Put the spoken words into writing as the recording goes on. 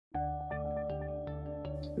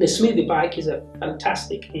The smoothie bike is a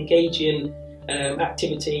fantastic, engaging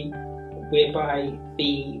activity whereby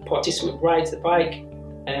the participant rides the bike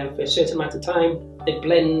for a certain amount of time. They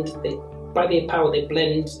blend, by their power they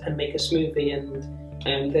blend and make a smoothie,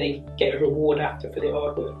 and they get a reward after for their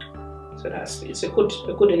hard work. So it's a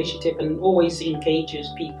good initiative, and always engages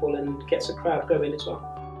people and gets a crowd going as well.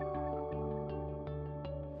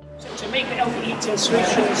 So to make the Healthy Eating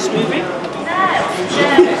Solutions smoothie.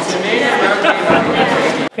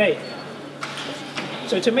 Okay.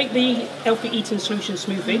 So to make the Healthy Eating Solutions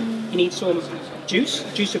smoothie, you need some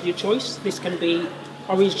juice of your choice. This can be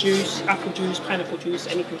orange juice, apple juice, pineapple juice,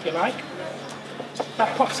 anything you like.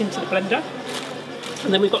 That pops into the blender,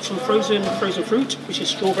 and then we've got some frozen fruit, which is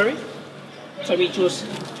strawberry. So we just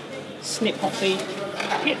snip off the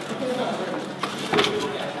packet.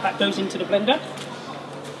 That goes into the blender,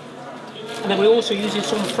 and then we're also using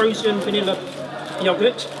some frozen vanilla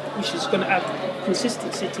yogurt, which is going to add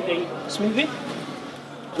consistency to the smoothie.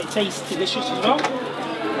 It tastes delicious as well.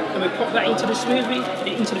 And we pop that into the smoothie,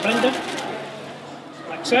 into the blender,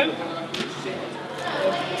 like so.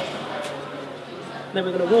 Then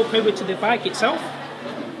we're going to walk over to the bike itself.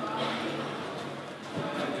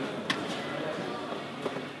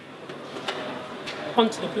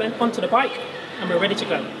 Onto the bike, and we're ready to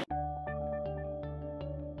go.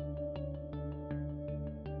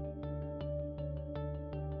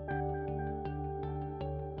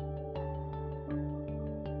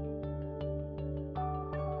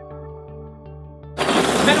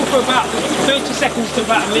 Pedal for about 30 seconds to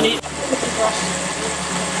about a minute.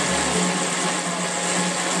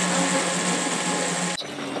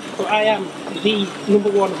 So I am the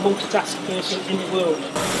 #1 multitask person in the world.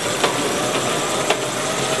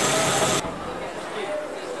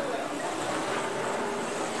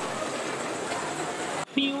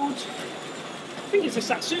 Field, I think it's a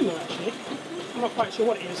Satsuma actually. I'm not quite sure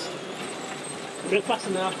what it is. I'm going to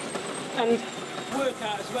fasten now and work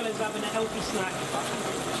out as well as having a healthy snack.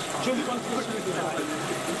 Jump onto the smoothie bike.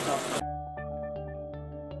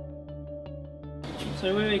 So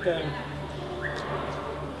here we go.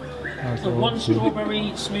 A 1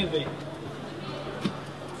 strawberry smoothie.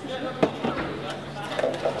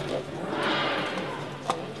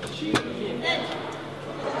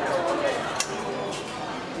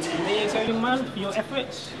 There you go, young man, for your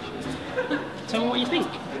efforts. Tell me what you think.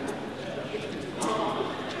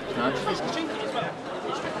 Nice. Drink it as well.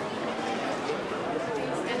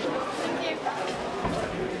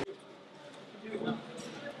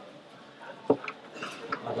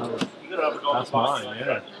 That's mine,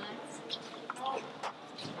 yeah.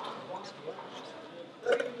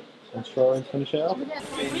 And straw and finish it off.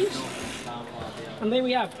 And there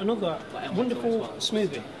we have another wonderful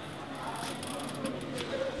smoothie.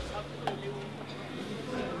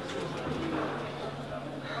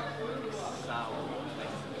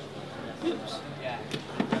 Oops.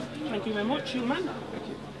 Thank you very much, young man.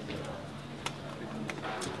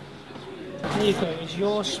 There you go, it's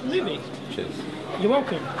your smoothie. Cheers. You're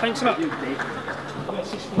welcome. Thanks a lot. Your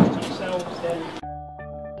assistance to yourselves then.